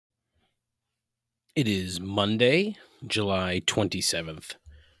It is Monday, July 27th,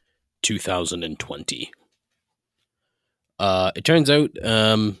 2020. It turns out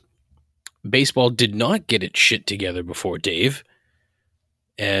baseball did not get its shit together before Dave,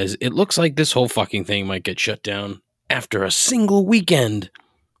 as it looks like this whole fucking thing might get shut down after a single weekend.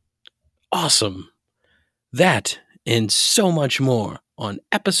 Awesome. That and so much more on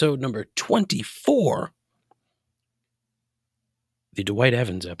episode number 24, the Dwight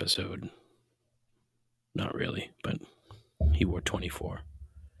Evans episode. Not really, but he wore 24.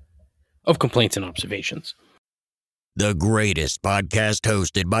 Of Complaints and Observations. The greatest podcast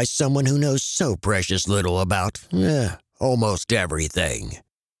hosted by someone who knows so precious little about almost everything.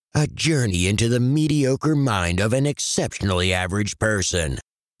 A journey into the mediocre mind of an exceptionally average person.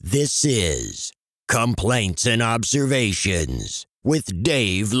 This is Complaints and Observations with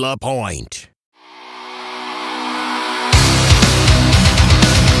Dave LaPointe.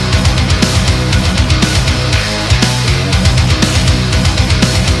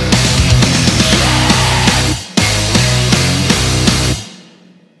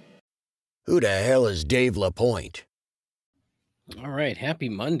 Who the hell is Dave LaPointe? All right, happy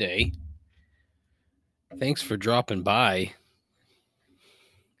Monday. Thanks for dropping by.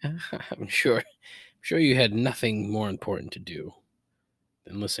 I'm sure you had nothing more important to do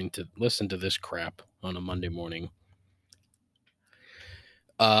than listen to this crap on a Monday morning.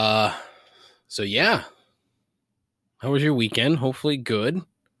 So yeah. How was your weekend? Hopefully good.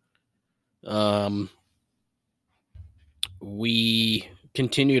 We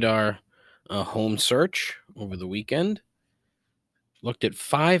continued our home search over the weekend. Looked at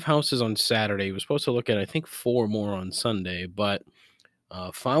 5 houses on Saturday. We were supposed to look at, I think, 4 more on Sunday, but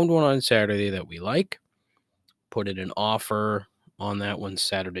found one on Saturday that we like. Put in an offer on that one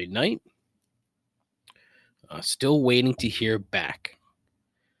Saturday night. Still waiting to hear back.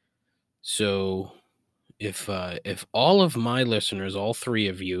 So if all of my listeners, all 3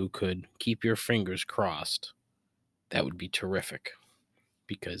 of you, could keep your fingers crossed, that would be terrific.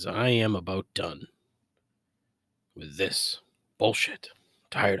 Because I am about done with this bullshit.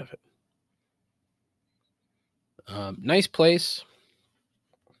 Tired of it. Nice place.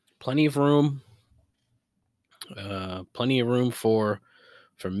 Plenty of room. Plenty of room for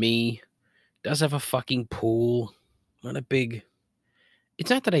me. Does have a fucking pool. Not a big... It's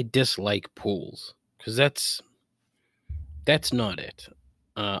not that I dislike pools, because that's not it.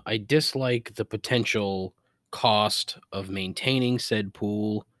 I dislike the potential cost of maintaining said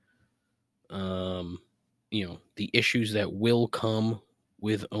pool. The issues that will come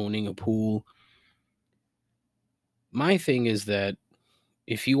with owning a pool. My thing is that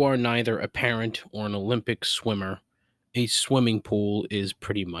if you are neither a parent or an Olympic swimmer, a swimming pool is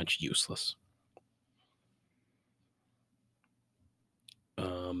pretty much useless.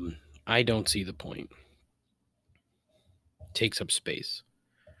 I don't see the point. It takes up space.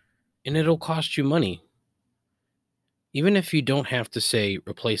 And it'll cost you money. Even if you don't have to, say,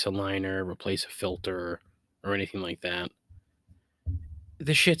 replace a liner, replace a filter, or anything like that,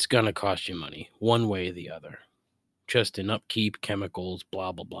 the shit's gonna cost you money, one way or the other. Just in upkeep, chemicals,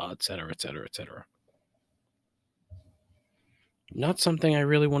 blah, blah, blah, etc., etc., etc. Not something I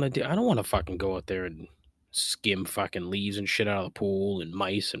really want to do. I don't want to fucking go out there and skim fucking leaves and shit out of the pool, and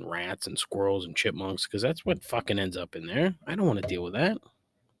mice and rats and squirrels and chipmunks, because that's what fucking ends up in there. I don't want to deal with that.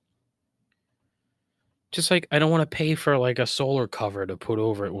 Just like I don't want to pay for like a solar cover to put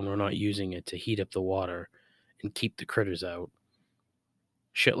over it when we're not using it to heat up the water and keep the critters out.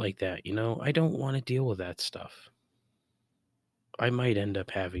 Shit like that, I don't want to deal with that stuff. I might end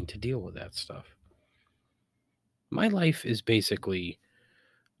up having to deal with that stuff. My life is basically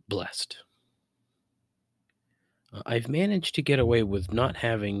blessed. I've managed to get away with not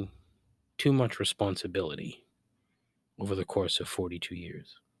having too much responsibility over the course of 42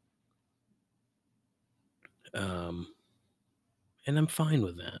 years. And I'm fine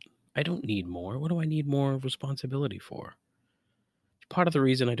with that. I don't need more. What do I need more responsibility for? It's part of the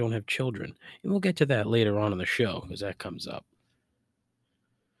reason I don't have children. And we'll get to that later on in the show, because that comes up.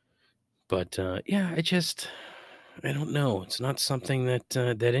 But, yeah, I don't know. It's not something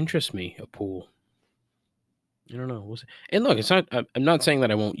that interests me, a pool. I don't know. And look, I'm not saying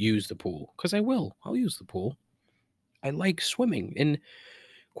that I won't use the pool, because I will. I'll use the pool. I like swimming. And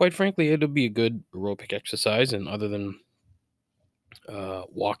quite frankly, it'll be a good aerobic exercise. And other than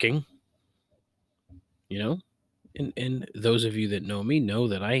walking, and those of you that know me know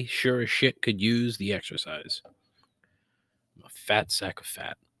that I sure as shit could use the exercise. I'm a fat sack of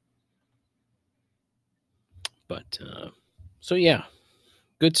fat. But, so yeah,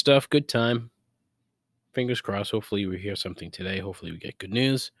 good stuff, good time. Fingers crossed. Hopefully we hear something today. Hopefully we get good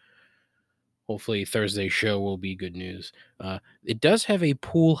news. Hopefully Thursday's show will be good news. It does have a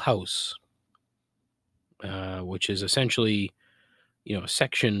pool house, which is essentially, a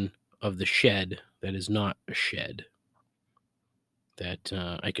section of the shed that is not a shed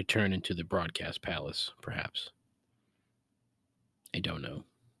that I could turn into the broadcast palace, perhaps. I don't know.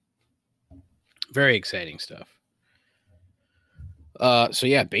 Very exciting stuff. So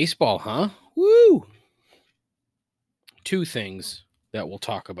yeah, baseball, huh? Woo! Two things that we'll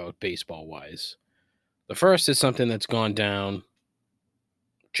talk about baseball-wise. The first is something that's gone down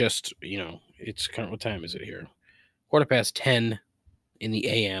just, it's current. What time is it here? 10:15 in the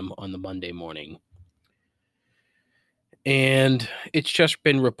AM on the Monday morning. And it's just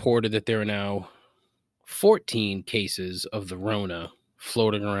been reported that there are now 14 cases of the Rona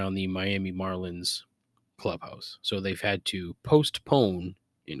floating around the Miami Marlins clubhouse. So they've had to postpone,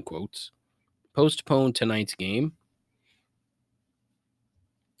 in quotes, postpone tonight's game.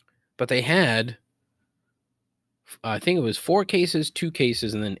 But they had, I think it was 4 cases, 2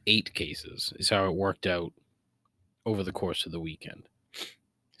 cases, and then 8 cases is how it worked out over the course of the weekend.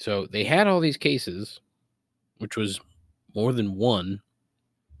 So they had all these cases, which was more than one,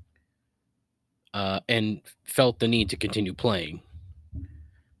 and felt the need to continue playing.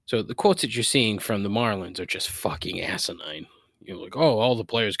 So the quotes that you're seeing from the Marlins are just fucking asinine. Like, oh, all the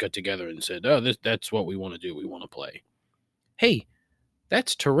players got together and said, oh, that's what we want to do. We want to play. Hey,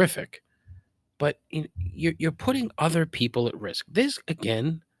 that's terrific. But you're putting other people at risk. This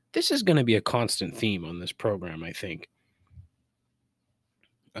is going to be a constant theme on this program, I think.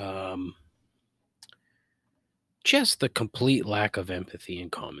 Just the complete lack of empathy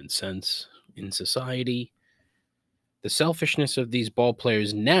and common sense in society. The selfishness of these ball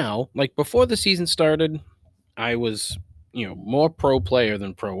players now, like before the season started, I was, more pro player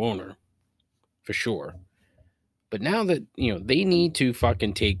than pro owner, for sure. But now that, they need to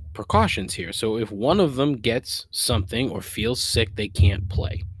fucking take precautions here. So if one of them gets something or feels sick, they can't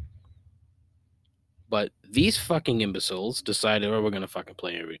play. But these fucking imbeciles decided, oh, we're going to fucking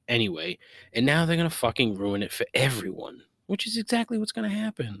play anyway. And now they're going to fucking ruin it for everyone, which is exactly what's going to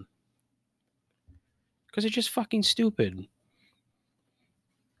happen. Because they're just fucking stupid.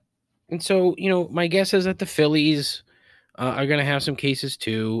 And so, my guess is that the Phillies are going to have some cases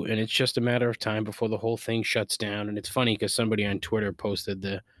too. And it's just a matter of time before the whole thing shuts down. And it's funny because somebody on Twitter posted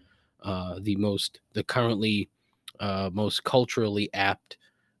the currently most culturally apt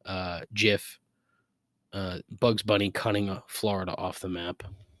GIF, Bugs Bunny cutting Florida off the map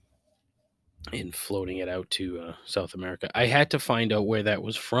and floating it out to South America. I had to find out where that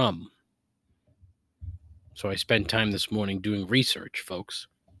was from. So I spent time this morning doing research, folks.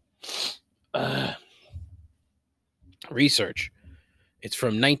 Research. It's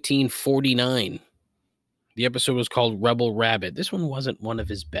from 1949. The episode was called Rebel Rabbit. This one wasn't one of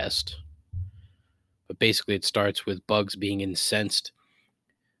his best. But basically it starts with Bugs being incensed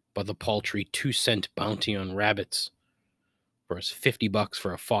by the paltry 2-cent bounty on rabbits versus $50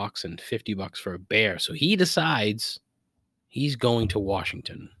 for a fox and $50 for a bear. So he decides he's going to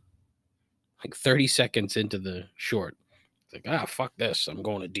Washington. Like 30 seconds into the short. He's like, fuck this. I'm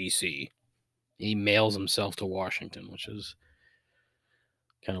going to D.C. He mails himself to Washington, which is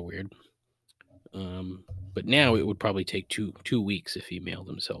kind of weird. But now it would probably take two weeks if he mailed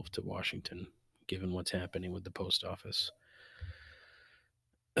himself to Washington, given what's happening with the post office.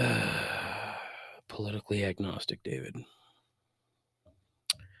 Politically agnostic, David.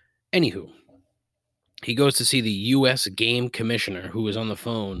 Anywho, he goes to see the U.S. Game Commissioner, who is on the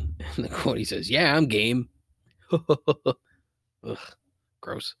phone. And the quote, he says, yeah, I'm game. Ugh,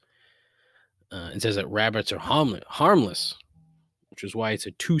 gross. And says that rabbits are harmless, which is why it's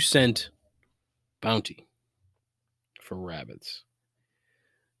a 2-cent bounty for rabbits.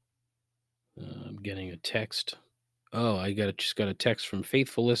 I'm getting a text. Oh, I just got a text from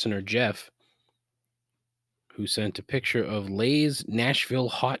faithful listener Jeff, who sent a picture of Lay's Nashville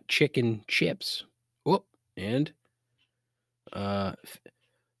hot chicken chips. Whoop, and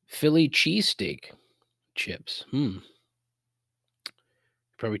Philly cheesesteak chips.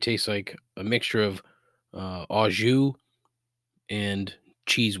 Probably tastes like a mixture of au jus and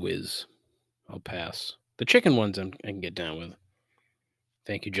Cheese Whiz. I'll pass. The chicken ones I can get down with.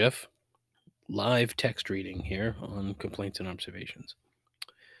 Thank you, Jeff. Live text reading here on Complaints and Observations.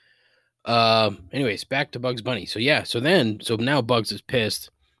 Anyways, back to Bugs Bunny. So now Bugs is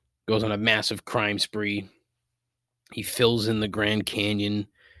pissed, goes on a massive crime spree. He fills in the Grand Canyon,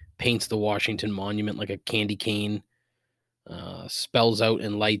 paints the Washington Monument like a candy cane, spells out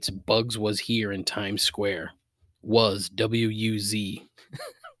in lights, Bugs was here in Times Square. Was, W-U-Z.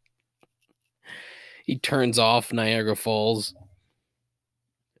 He turns off Niagara Falls.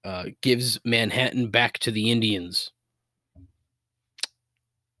 gives Manhattan back to the Indians.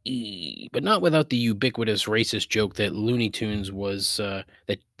 But not without the ubiquitous racist joke that Looney Tunes was,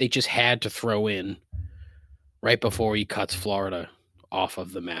 that they just had to throw in right before he cuts Florida off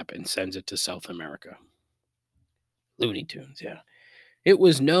of the map and sends it to South America. Looney Tunes, yeah. It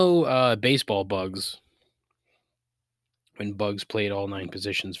was no baseball Bugs when Bugs played all 9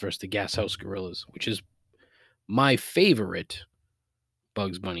 positions versus the Gas House Gorillas, which is my favorite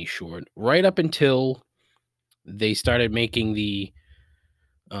Bugs Bunny short, right up until they started making the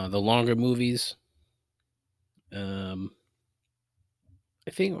longer movies. I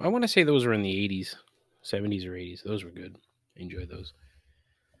want to say those were in the 80s, 70s or 80s. Those were good. I enjoyed those.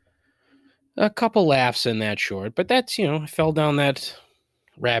 A couple laughs in that short, but that's, I fell down that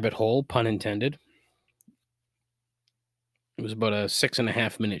rabbit hole, pun intended. It was about a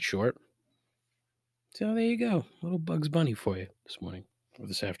 6.5 minute short. So there you go. Little Bugs Bunny for you this morning or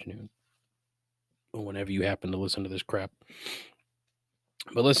this afternoon, or whenever you happen to listen to this crap.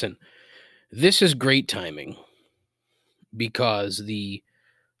 But listen, this is great timing because the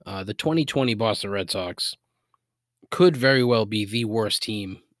 2020 Boston Red Sox could very well be the worst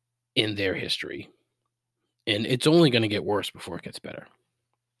team in their history. And it's only going to get worse before it gets better.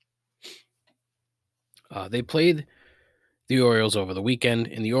 They played the Orioles over the weekend,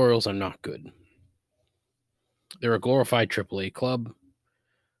 and the Orioles are not good. They're a glorified AAA club.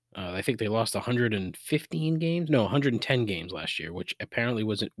 I think they lost 115 games. No, 110 games last year, which apparently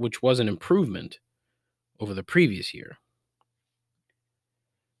was an improvement over the previous year.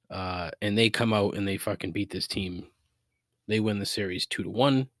 And they come out and they fucking beat this team. They win the series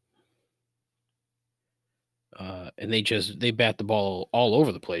 2-1. And they bat the ball all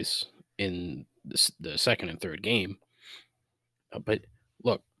over the place in the second and third game. But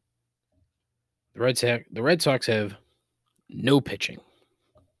look, the Red Sox have no pitching.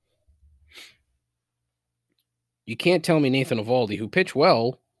 You can't tell me Nathan Eovaldi, who pitched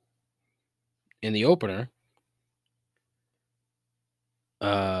well in the opener,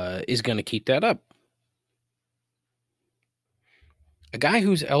 is going to keep that up. A guy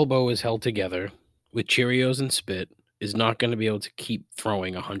whose elbow is held together with Cheerios and spit is not going to be able to keep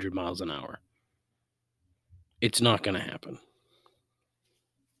throwing 100 miles an hour. It's not going to happen.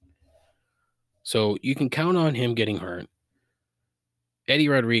 So you can count on him getting hurt. Eddie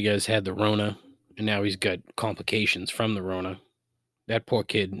Rodriguez had the Rona, and now he's got complications from the Rona. That poor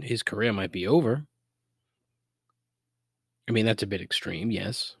kid, his career might be over. I mean, that's a bit extreme,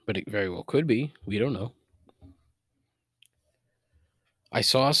 yes, but it very well could be. We don't know. I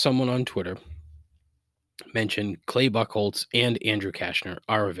saw someone on Twitter mention Clay Buchholz and Andrew Kashner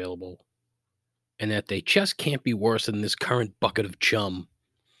are available, and that they just can't be worse than this current bucket of chum.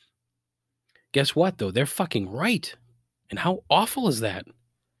 Guess what, though? They're fucking right. And how awful is that?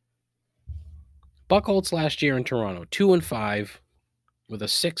 Buchholz last year in Toronto, 2-5 with a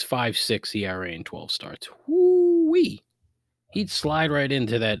 6.56 ERA in 12 starts. Woo-wee. He'd slide right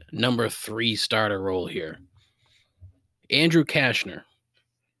into that number 3 starter role here. Andrew Kashner,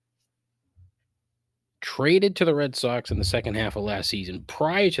 traded to the Red Sox in the second half of last season.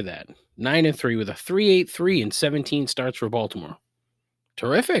 Prior to that, 9-3 with a 3.83 and 17 starts for Baltimore.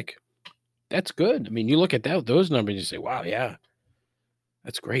 Terrific. That's good. I mean, you look at those numbers and you say, wow, yeah,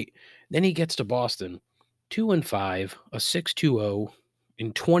 that's great. Then he gets to Boston, 2-5, a 6.20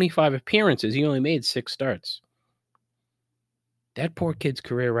 in 25 appearances. He only made 6 starts. That poor kid's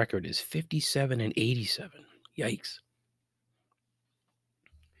career record is 57-87. Yikes.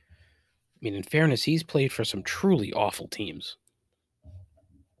 I mean, in fairness, he's played for some truly awful teams.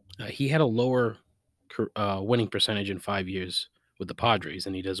 He had a lower winning percentage in 5 years with the Padres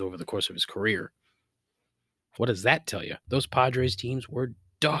than he does over the course of his career. What does that tell you? Those Padres teams were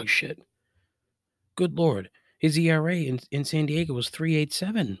dog shit. Good Lord. His ERA in San Diego was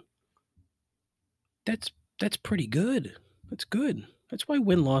 3.87. That's pretty good. That's good. That's why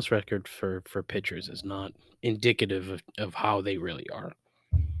win-loss record for pitchers is not indicative of how they really are.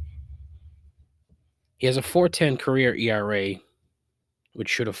 He has a 4.10 career ERA, which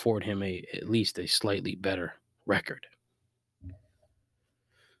should afford him at least a slightly better record.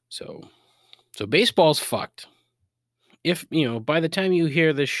 So baseball's fucked. If, by the time you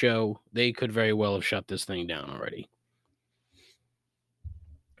hear this show, they could very well have shut this thing down already.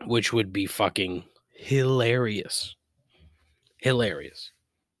 Which would be fucking hilarious. Hilarious.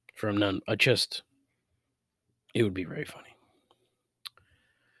 From none, it would be very funny.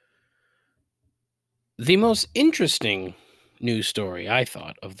 The most interesting news story I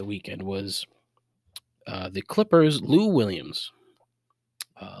thought of the weekend was the Clippers' Lou Williams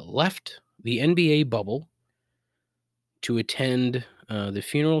left the NBA bubble to attend the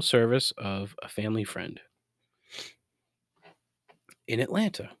funeral service of a family friend in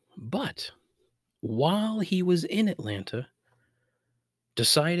Atlanta. But while he was in Atlanta,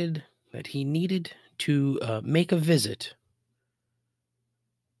 decided that he needed to make a visit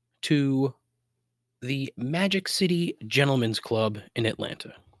to the Magic City Gentlemen's Club in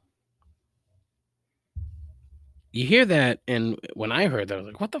Atlanta. You hear that, and when I heard that, I was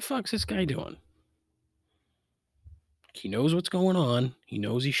like, what the fuck's this guy doing? He knows what's going on. He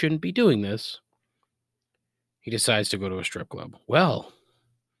knows he shouldn't be doing this. He decides to go to a strip club. Well,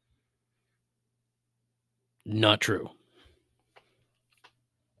 not true.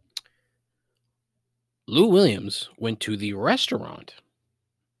 Lou Williams went to the restaurant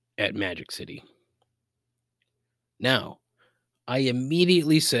at Magic City. Now, I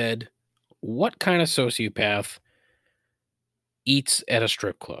immediately said, what kind of sociopath eats at a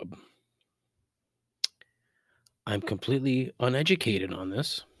strip club? I'm completely uneducated on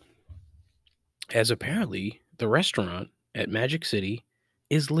this, as apparently the restaurant at Magic City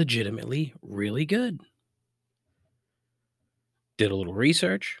is legitimately really good. Did a little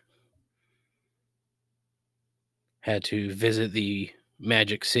research. Had to visit the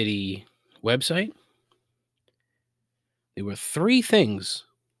Magic City website. There were 3 things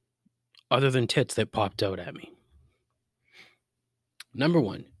other than tits that popped out at me. Number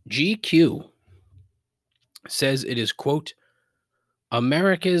 1, GQ says it is, quote,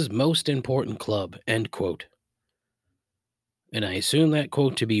 America's most important club, end quote. And I assume that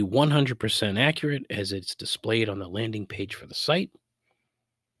quote to be 100% accurate as it's displayed on the landing page for the site.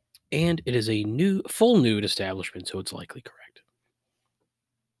 And it is a full nude establishment, so it's likely correct.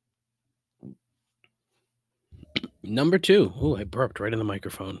 Number 2. Oh, I burped right in the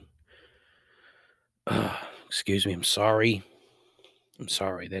microphone. Excuse me. I'm sorry.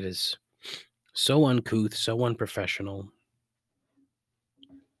 That is so uncouth, so unprofessional.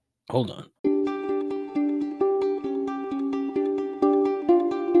 Hold on.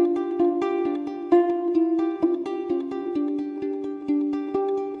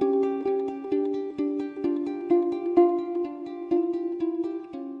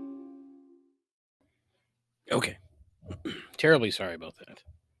 Okay. Terribly sorry about that.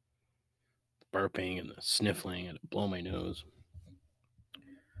 Burping and the sniffling and blow my nose.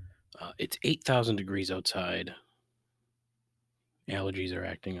 It's 8,000 degrees outside. Allergies are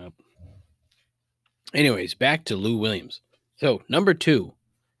acting up. Anyways, back to Lou Williams. So, number 2.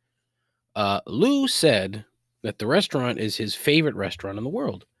 Lou said that the restaurant is his favorite restaurant in the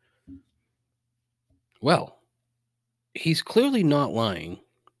world. Well, he's clearly not lying,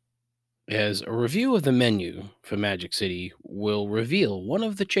 as a review of the menu for Magic City will reveal one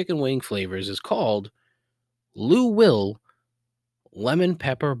of the chicken wing flavors is called Lou Will Lemon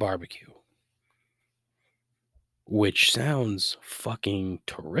Pepper Barbecue, which sounds fucking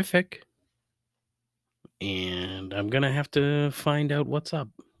terrific. And I'm going to have to find out what's up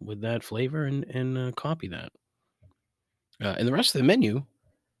with that flavor and copy that. And the rest of the menu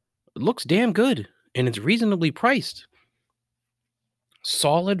looks damn good, and it's reasonably priced.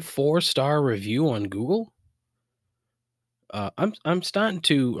 Solid 4-star review on Google. I'm starting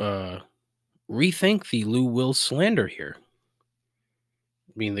to rethink the Lou Will slander here.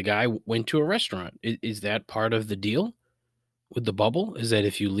 I mean, the guy went to a restaurant. Is that part of the deal with the bubble? Is that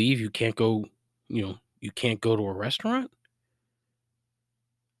if you leave, you can't go, you can't go to a restaurant?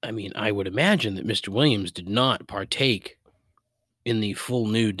 I mean, I would imagine that Mr. Williams did not partake in the full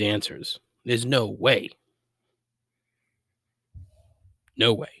nude dancers. There's no way.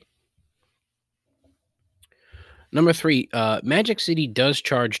 No way. Number 3, Magic City does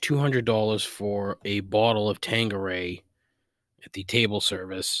charge $200 for a bottle of Tanqueray at the table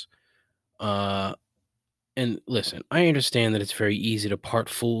service. And listen, I understand that it's very easy to part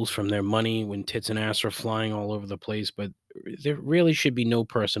fools from their money when tits and ass are flying all over the place, but there really should be no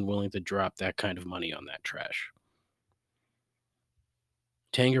person willing to drop that kind of money on that trash.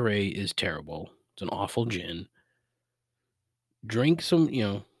 Tanqueray is terrible. It's an awful gin. Drink some,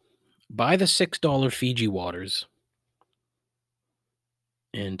 buy the $6 Fiji waters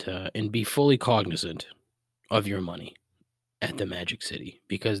and be fully cognizant of your money at the Magic City,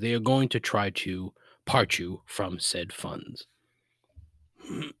 because they are going to try to part you from said funds.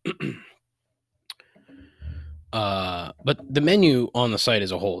 But the menu on the site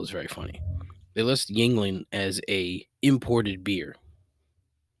as a whole is very funny. They list Yingling as a imported beer,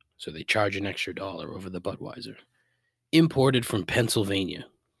 so they charge an extra $1 over the Budweiser. Imported from Pennsylvania.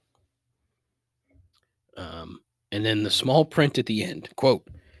 And then the small print at the end, quote,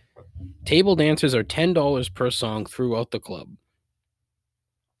 table dancers are $10 per song throughout the club.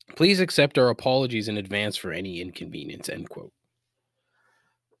 Please accept our apologies in advance for any inconvenience, end quote.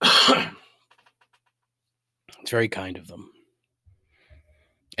 very kind of them.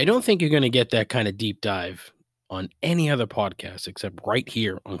 I don't think you're going to get that kind of deep dive on any other podcast except right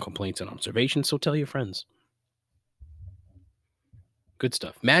here on Complaints and Observations, so tell your friends. Good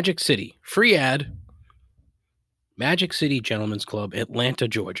stuff. Magic City, free ad. Magic City Gentlemen's Club, Atlanta,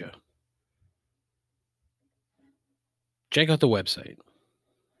 Georgia. Check out the website.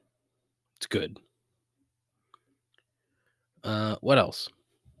 It's good. What else?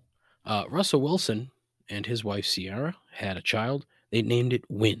 Russell Wilson and his wife Ciara had a child. They named it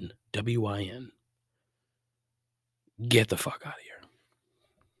Win, W-I-N. Get the fuck out of here.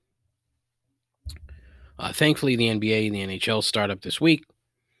 Thankfully, the NBA and the NHL start up this week.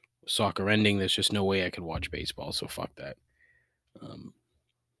 Soccer ending. There's just no way I could watch baseball, so fuck that.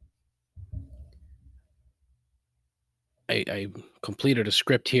 I completed a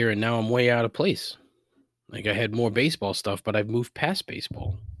script here, and now I'm way out of place. Like, I had more baseball stuff, but I've moved past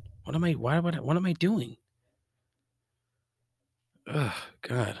baseball. What am I doing? Oh,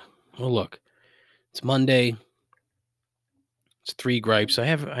 God. Well, look. It's Monday. It's 3 gripes. I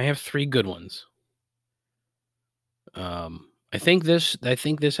have 3 good ones. I think this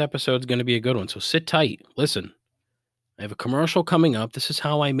episode's going to be a good one, so sit tight. Listen. I have a commercial coming up. This is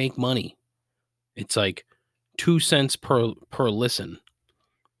how I make money. It's like 2 cents per listen.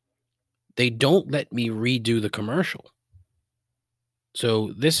 They don't let me redo the commercial.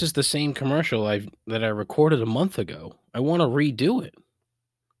 So this is the same commercial that I recorded a month ago. I want to redo it.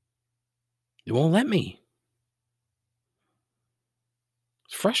 It won't let me.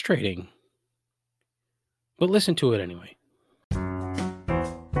 It's frustrating. But listen to it anyway.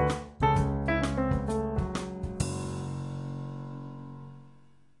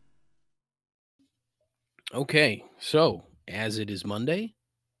 Okay, so as it is Monday,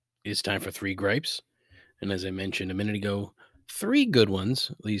 it's time for 3 gripes. And as I mentioned a minute ago, 3 good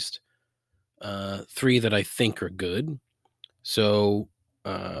ones, at least 3 that I think are good. So,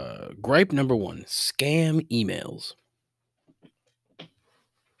 gripe number 1, scam emails.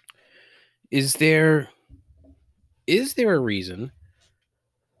 Is there a reason?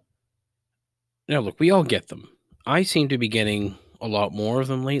 Now, look, we all get them. I seem to be getting a lot more of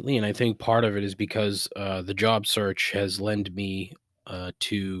them lately, and I think part of it is because the job search has led me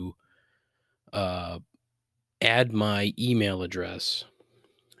to add my email address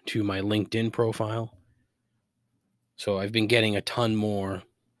to my LinkedIn profile. So I've been getting a ton more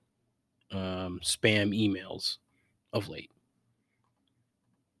spam emails of late.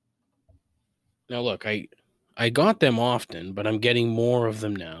 Now, look, I got them often, but I'm getting more of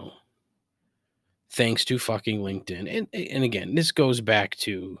them now. Thanks to fucking LinkedIn. And again, this goes back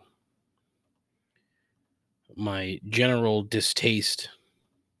to my general distaste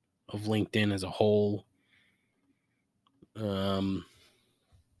of LinkedIn as a whole.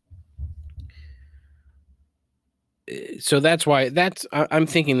 So that's why I'm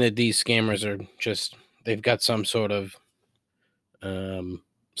thinking that these scammers are just, they've got some sort of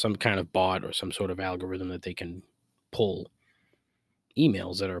some kind of bot or some sort of algorithm that they can pull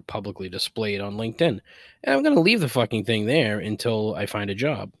emails that are publicly displayed on LinkedIn. And I'm going to leave the fucking thing there until I find a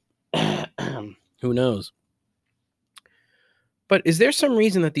job. Who knows? But is there some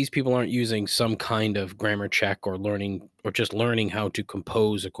reason that these people aren't using some kind of grammar check or just learning how to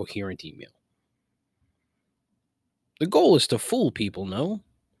compose a coherent email? The goal is to fool people, no?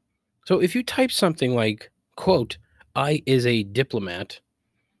 So if you type something like, quote, I is a diplomat,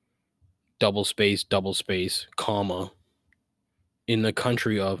 double space, comma, in the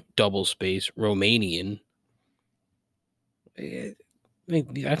country of double space, Romanian,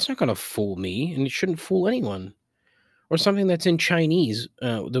 that's not going to fool me, and it shouldn't fool anyone. Or something that's in Chinese.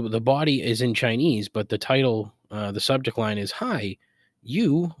 The body is in Chinese, but the title, the subject line is, hi,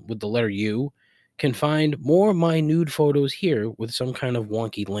 you, with the letter U, can find more my nude photos here with some kind of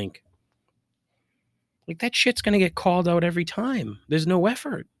wonky link. Like, that shit's going to get called out every time. There's no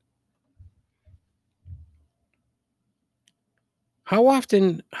effort. How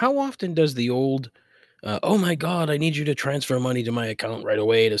often does the old, oh my God, I need you to transfer money to my account right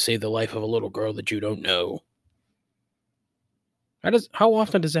away to save the life of a little girl that you don't know? How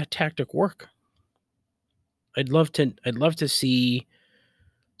often does that tactic work? I'd love to see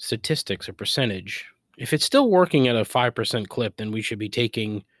statistics or percentage. If it's still working at a 5% clip, then we should be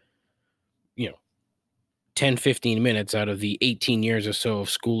taking, 10, 15 minutes out of the 18 years or so of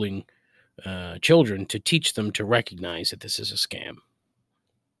schooling children to teach them to recognize that this is a scam.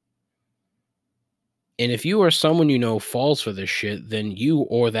 And if you or someone you know falls for this shit, then you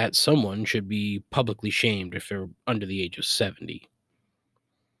or that someone should be publicly shamed if they're under the age of 70.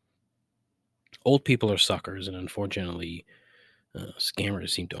 Old people are suckers, and unfortunately,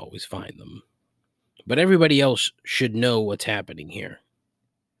 scammers seem to always find them. But everybody else should know what's happening here.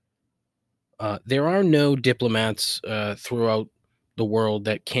 There are no diplomats throughout the world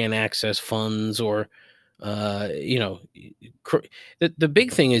that can access funds or, you know, the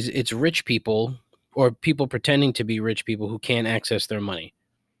big thing is it's rich people or people pretending to be rich people who can't access their money.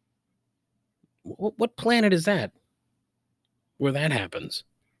 What planet is that where that happens?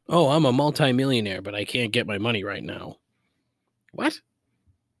 Oh, I'm a multimillionaire, but I can't get my money right now. What?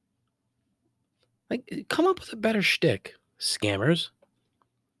 Like, come up with a better shtick, scammers.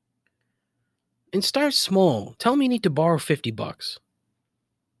 And start small. Tell me you need to borrow $50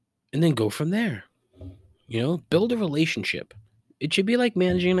 and then go from there. You know, build a relationship. It should be like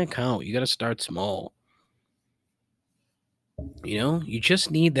managing an account. You got to start small. You know, you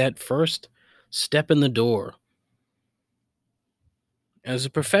just need that first step in the door. As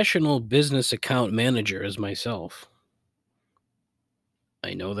a professional business account manager as myself,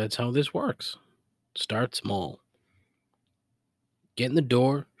 I know that's how this works. Start small. Get in the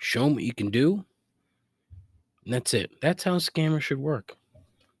door, show them what you can do, and that's it. That's how scammers should work.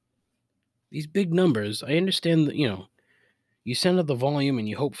 These big numbers, I understand that, you know, you send out the volume and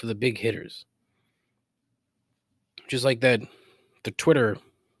you hope for the big hitters. Just like that, the Twitter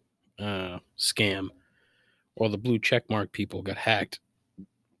scam or the blue checkmark people got hacked.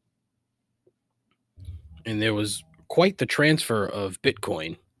 And there was quite the transfer of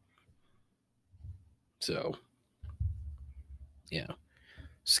Bitcoin. So, yeah.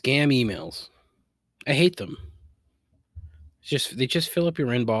 Scam emails. I hate them. They just fill up your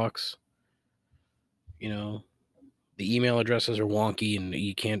inbox. You know, the email addresses are wonky and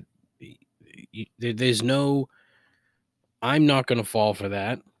you can't. There's no. I'm not going to fall for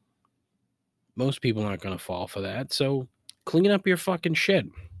that. Most people aren't going to fall for that. So clean up your fucking shit.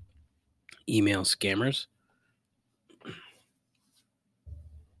 Email scammers.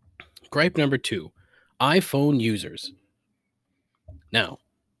 Gripe number 2, iPhone users. Now,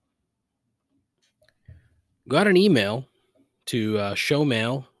 got an email to show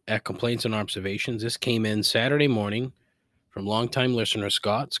mail at Complaints and Observations. This came in Saturday morning from longtime listener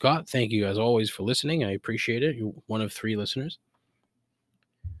Scott. Scott, thank you as always for listening. I appreciate it. You're one of 3 listeners.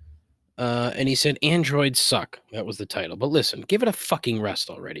 And he said, Androids suck. That was the title. But listen, give it a fucking rest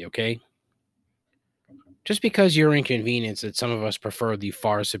already, okay? Just because you're inconvenienced that some of us prefer the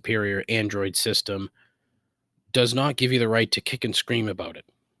far superior Android system does not give you the right to kick and scream about it.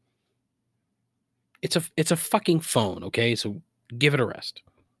 It's a fucking phone, okay? So give it a rest.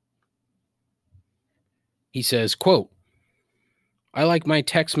 He says, quote, I like my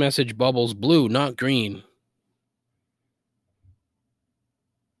text message bubbles blue, not green.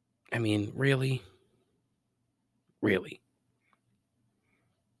 I mean, really? Really?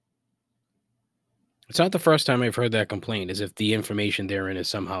 It's not the first time I've heard that complaint, as if the information therein is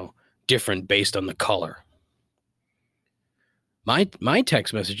somehow different based on the color. My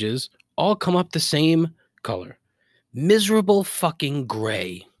text messages all come up the same color. Miserable fucking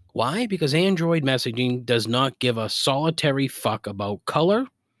gray. Why? Because Android messaging does not give a solitary fuck about color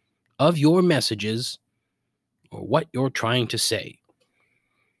of your messages or what you're trying to say.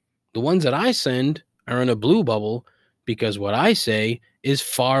 The ones that I send are in a blue bubble because what I say is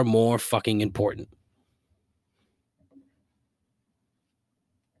far more fucking important.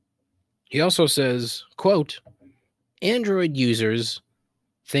 He also says, quote, Android users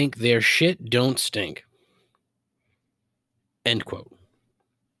think their shit don't stink. End quote.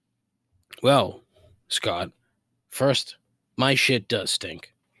 Well, Scott, first, my shit does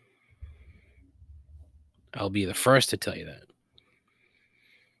stink. I'll be the first to tell you that.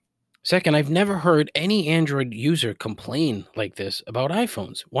 Second, I've never heard any Android user complain like this about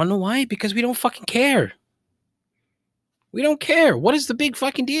iPhones. Wanna know why? Because we don't fucking care. We don't care. What is the big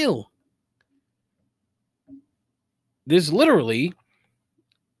fucking deal? There's literally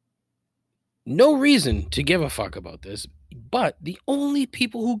no reason to give a fuck about this, but the only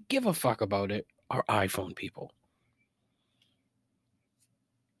people who give a fuck about it are iPhone people.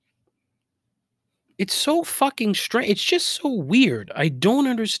 It's so fucking strange. It's just so weird. I don't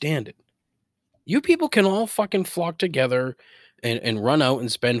understand it. You people can all fucking flock together and run out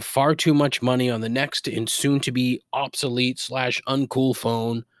and spend far too much money on the next and soon to be obsolete / uncool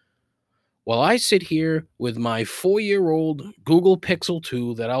phone, while I sit here with my 4-year-old Google Pixel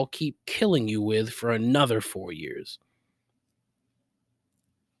 2 that I'll keep killing you with for another 4 years.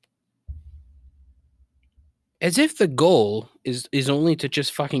 As if the goal is only to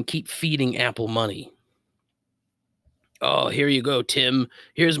just fucking keep feeding Apple money. Oh, here you go, Tim.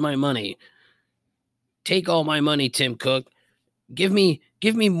 Here's my money. Take all my money, Tim Cook. Give me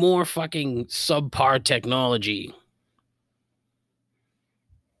more fucking subpar technology.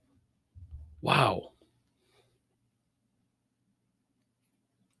 Wow.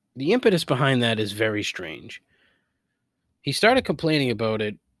 the impetus behind that is very strange. He started complaining about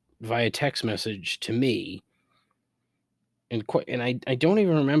it via text message to me, and I don't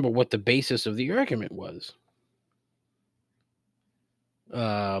even remember what the basis of the argument was.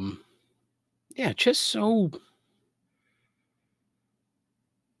 Yeah, just so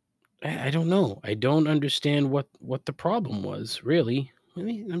I don't know. I don't understand what the problem was, really.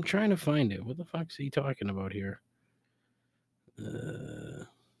 I'm trying to find it. What the fuck's he talking about here?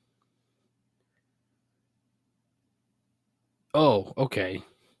 Oh, okay.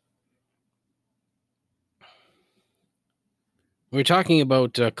 We're talking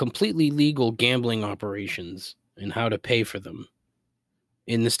about completely legal gambling operations and how to pay for them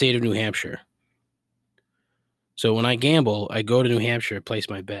in the state of New Hampshire. So when I gamble, I go to New Hampshire, place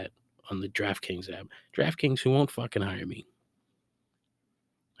my bet on the DraftKings app. DraftKings, who won't fucking hire me.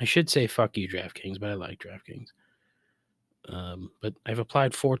 I should say fuck you, DraftKings, but I like DraftKings. But I've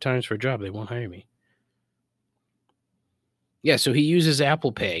applied 4 times for a job. They won't hire me. Yeah, so he uses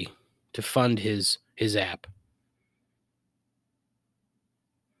Apple Pay to fund his app.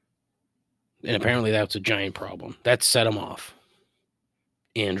 And apparently that's a giant problem. That set him off.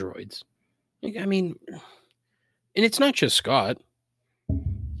 Androids. I mean, and it's not just Scott. I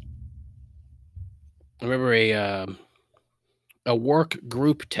remember a work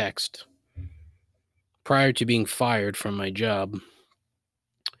group text prior to being fired from my job.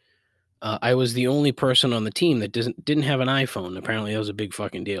 I was the only person on the team that didn't have an iPhone. Apparently, that was a big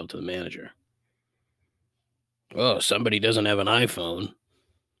fucking deal to the manager. Oh, somebody doesn't have an iPhone.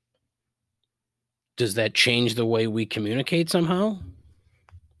 Does that change the way we communicate somehow?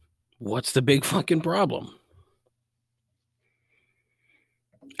 What's the big fucking problem?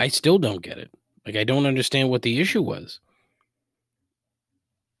 I still don't get it. Like, I don't understand what the issue was.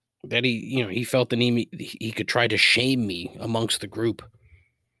 That he felt the need he could try to shame me amongst the group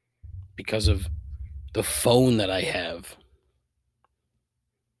because of the phone that I have.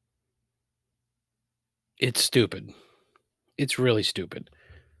 It's stupid. It's really stupid.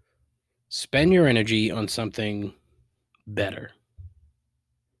 Spend your energy on something better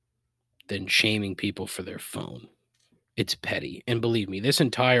than shaming people for their phone. It's petty. And believe me, this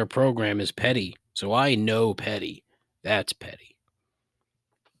entire program is petty. So I know petty. That's petty.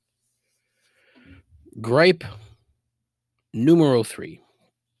 Gripe numero 3.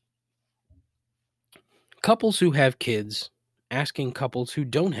 Couples who have kids asking couples who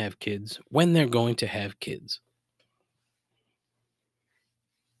don't have kids when they're going to have kids.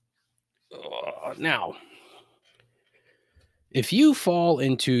 Now, if you fall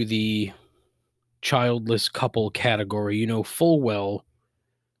into the childless couple category, you know full well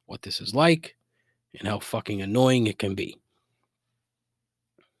what this is like and how fucking annoying it can be.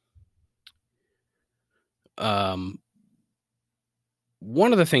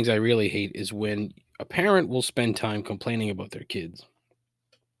 One of the things I really hate is when a parent will spend time complaining about their kids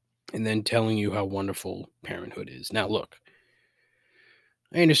and then telling you how wonderful parenthood is. Now, look,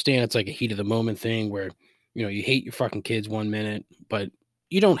 I understand it's like a heat of the moment thing where, you hate your fucking kids one minute, but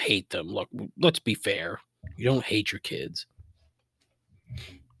you don't hate them. Look, let's be fair. You don't hate your kids.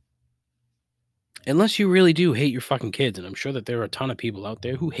 Unless you really do hate your fucking kids. And I'm sure that there are a ton of people out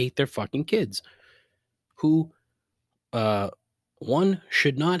there who hate their fucking kids. Who, 1,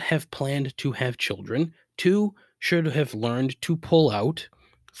 should not have planned to have children. 2, should have learned to pull out.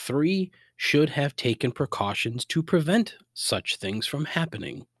 3, should have taken precautions to prevent such things from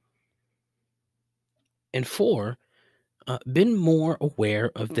happening. And 4, been more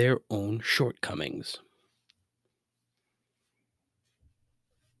aware of their own shortcomings.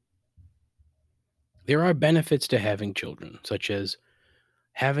 There are benefits to having children, such as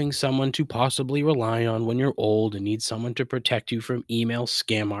having someone to possibly rely on when you're old and need someone to protect you from email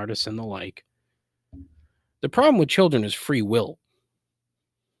scam artists and the like. The problem with children is free will.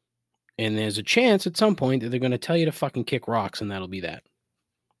 And there's a chance at some point that they're going to tell you to fucking kick rocks, and that'll be that.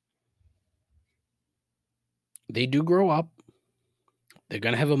 They do grow up. They're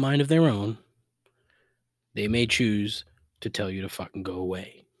going to have a mind of their own. They may choose to tell you to fucking go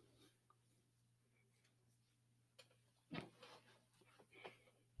away.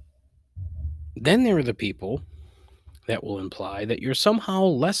 Then there are the people that will imply that you're somehow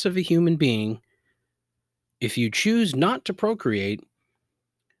less of a human being if you choose not to procreate,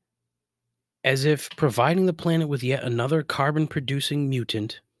 as if providing the planet with yet another carbon-producing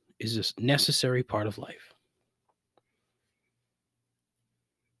mutant is a necessary part of life.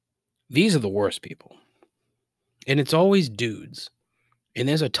 These are the worst people. And it's always dudes. And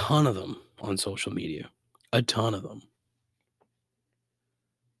there's a ton of them on social media. A ton of them.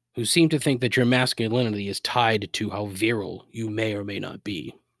 Who seem to think that your masculinity is tied to how virile you may or may not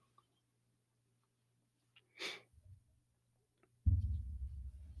be.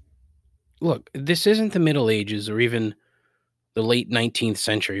 Look, this isn't the Middle Ages or even the late 19th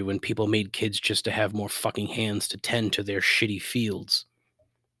century when people made kids just to have more fucking hands to tend to their shitty fields.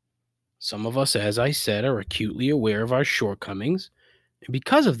 Some of us, as I said, are acutely aware of our shortcomings, and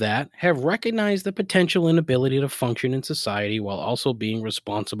because of that, have recognized the potential inability to function in society while also being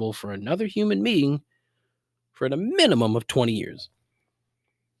responsible for another human being for a minimum of 20 years.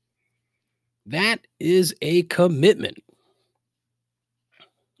 That is a commitment.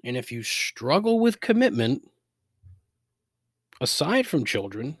 And if you struggle with commitment, aside from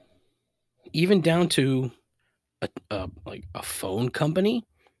children, even down to like a phone company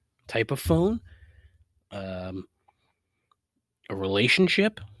type of phone, um, a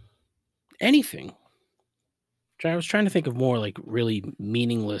relationship, anything. I was trying to think of more like really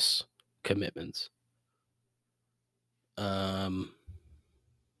meaningless commitments. Um,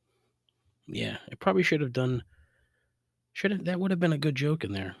 yeah, I probably should have done. Should have that would have been a good joke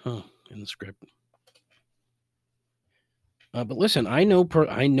in there, huh? In the script. But listen, I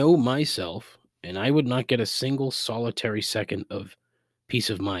know myself, and I would not get a single solitary second of peace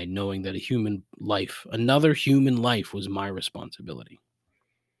of mind knowing that a human life, another human life, was my responsibility.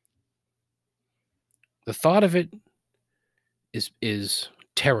 The thought of it is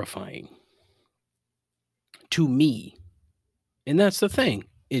terrifying to me, and that's the thing.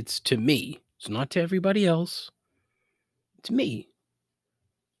 It's to me. It's not to everybody else. It's me.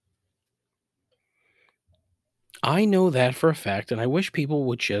 I know that for a fact, and I wish people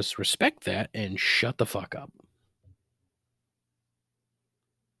would just respect that and shut the fuck up.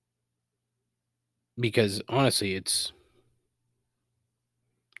 Because honestly, it's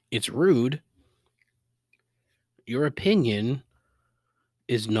rude. Your opinion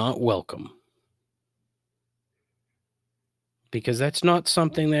is not welcome. Because that's not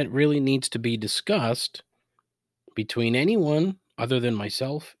something that really needs to be discussed between anyone other than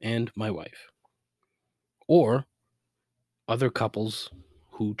myself and my wife. Or other couples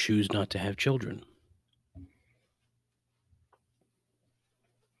who choose not to have children.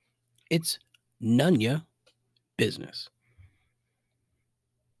 It's none ya business.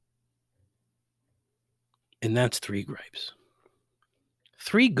 And that's 3 gripes.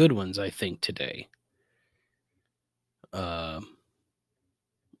 3 good ones, I think, today.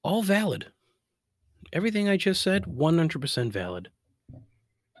 All valid. Everything I just said, 100% valid. And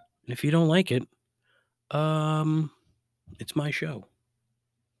if you don't like it, it's my show.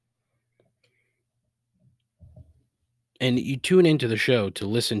 And you tune into the show to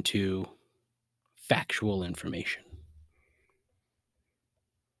listen to factual information.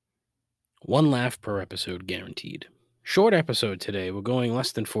 1 laugh per episode guaranteed. Short episode today. We're going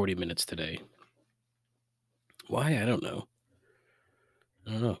less than 40 minutes today. Why? I don't know.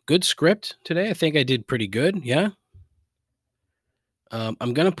 Good script today. I think I did pretty good. Yeah. I'm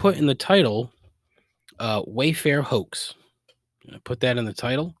going to put in the title Wayfair Hoax. I'm going to put that in the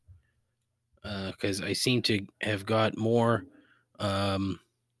title because I seem to have got more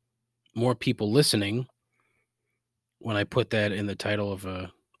people listening when I put that in the title of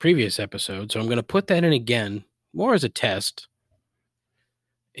a previous episode. So I'm going to put that in again, more as a test,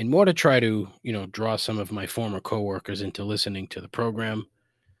 and more to try to, draw some of my former coworkers into listening to the program,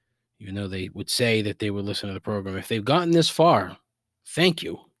 even though they would say that they would listen to the program. If they've gotten this far, thank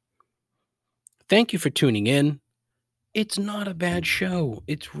you. Thank you for tuning in. It's not a bad show.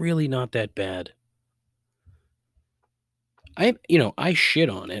 It's really not that bad. I shit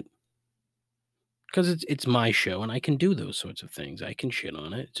on it because it's my show and I can do those sorts of things. I can shit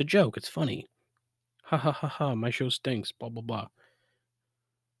on it. It's a joke. It's funny. Ha ha ha ha. My show stinks. Blah, blah, blah.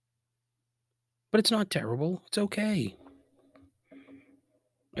 But it's not terrible. It's okay.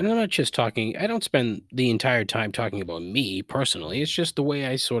 And I'm not just talking, I don't spend the entire time talking about me personally. It's just the way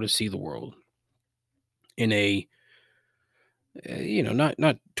I sort of see the world in a,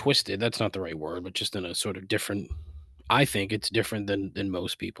 not twisted. That's not the right word, but just in a sort of different, I think it's different than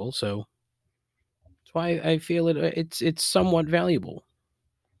most people. So that's why I feel it's somewhat valuable.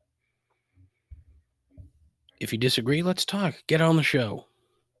 If you disagree, let's talk. Get on the show.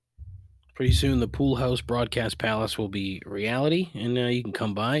 Pretty soon, the Pool House Broadcast Palace will be reality, and you can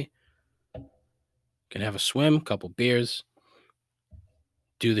come by. Can have a swim, couple beers,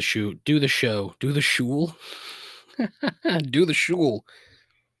 do the shoot, do the show, do the shul, do the shul,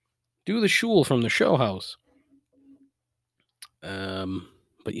 do the shul from the show house.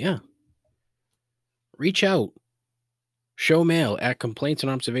 But yeah, reach out. Show mail at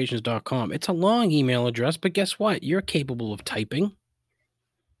complaintsandobservations.com. It's a long email address, but guess what? You're capable of typing.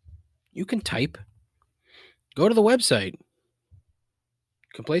 You can type. Go to the website,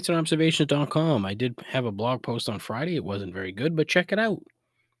 complaintsandobservations.com. I did have a blog post on Friday. It wasn't very good, but check it out.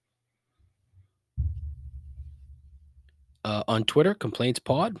 On Twitter, Complaints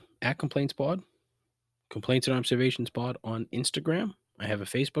Pod, at Complaints Pod. Complaints and Observations Pod on Instagram. I have a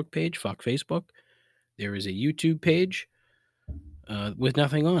Facebook page, fuck Facebook. There is a YouTube page with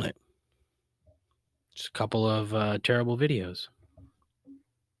nothing on it. Just a couple of terrible videos.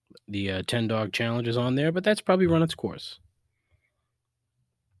 The 10 dog challenge is on there, but that's probably run its course.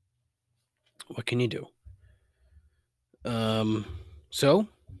 What can you do? So,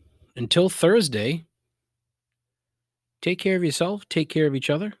 until Thursday, take care of yourself, take care of each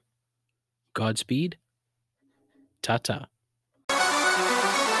other. Godspeed. Ta-ta.